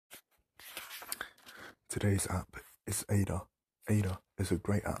Today's app is Ada. Ada is a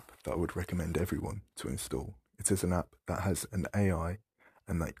great app that I would recommend everyone to install. It is an app that has an AI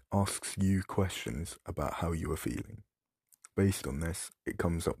and that asks you questions about how you are feeling. Based on this, it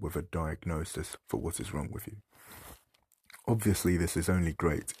comes up with a diagnosis for what is wrong with you. Obviously, this is only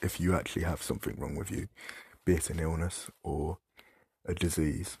great if you actually have something wrong with you, be it an illness or a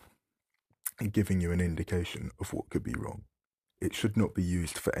disease, and giving you an indication of what could be wrong. It should not be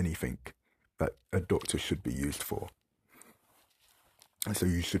used for anything that a doctor should be used for. So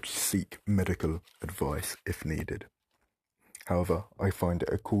you should seek medical advice if needed. However, I find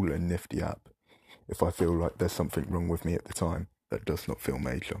it a cool and nifty app if I feel like there's something wrong with me at the time that does not feel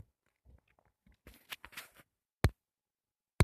major.